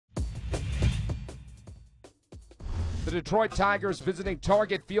The Detroit Tigers visiting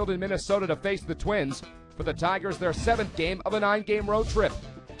Target Field in Minnesota to face the Twins. For the Tigers, their 7th game of a 9-game road trip.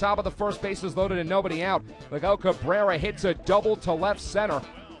 Top of the first, bases loaded and nobody out. Miguel Cabrera hits a double to left center.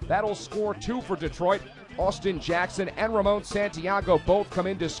 That'll score 2 for Detroit. Austin Jackson and Ramon Santiago both come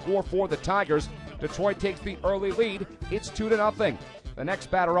in to score for the Tigers. Detroit takes the early lead. It's 2-0. The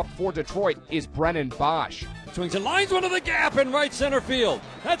next batter up for Detroit is Brennan Bosch. Swings and lines one to the gap in right center field.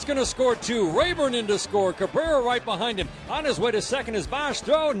 That's going to score 2. Rayburn in to score. Cabrera right behind him. On his way to second is Bosch.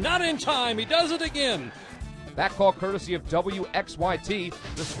 Throw not in time. He does it again. That call courtesy of WXYT.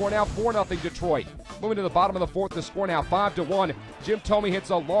 The score now 4-0 Detroit. Moving to the bottom of the 4th, the score now 5-1. Jim Thome hits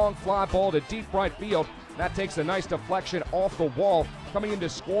a long fly ball to deep right field. That takes a nice deflection off the wall. Coming in to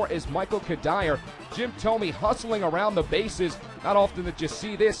score is Michael Kadire. Jim Thome hustling around the bases. Not often that you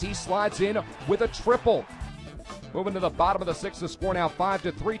see this. He slides in with a triple. Moving to the bottom of the 6th, the score now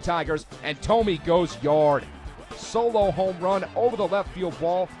 5-3 Tigers, and Thome goes yard. Solo home run over the left field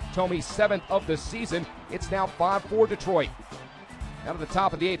wall. Thome's 7th of the season. It's now 5-4 Detroit. Out of the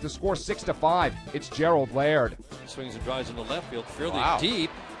top of the 8th, the score 6-5. It's Gerald Laird. Swings and drives into left field, fairly deep.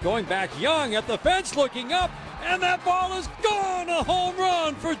 Going back Young at the fence, looking up, and that ball is gone. A home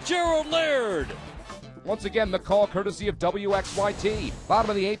run for Gerald Laird. Once again, the call courtesy of WXYT. Bottom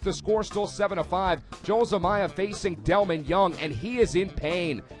of the 8th, the score still 7-5. Joel Zumaya facing Delman Young, and he is in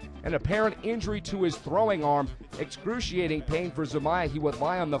pain. An apparent injury to his throwing arm. Excruciating pain for Zumaya. He would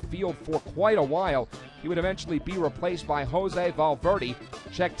lie on the field for quite a while. He would eventually be replaced by Jose Valverde.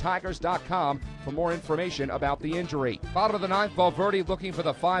 Check Tigers.com for more information about the injury. Bottom of the 9th, Valverde looking for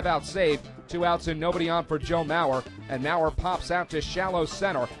the 5-out save. 2 outs and nobody on for Joe Mauer. And Mauer pops out to shallow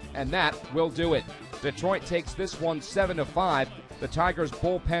center, and that will do it. Detroit takes this one 7-5. The Tigers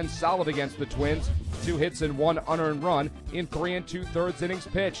bullpen solid against the Twins. 2 hits and 1 unearned run in 3 2/3 innings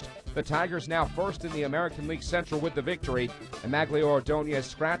pitched. The Tigers now first in the American League Central with the victory. And Maglio Ordonez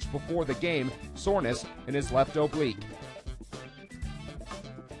scratched before the game, soreness in his left oblique.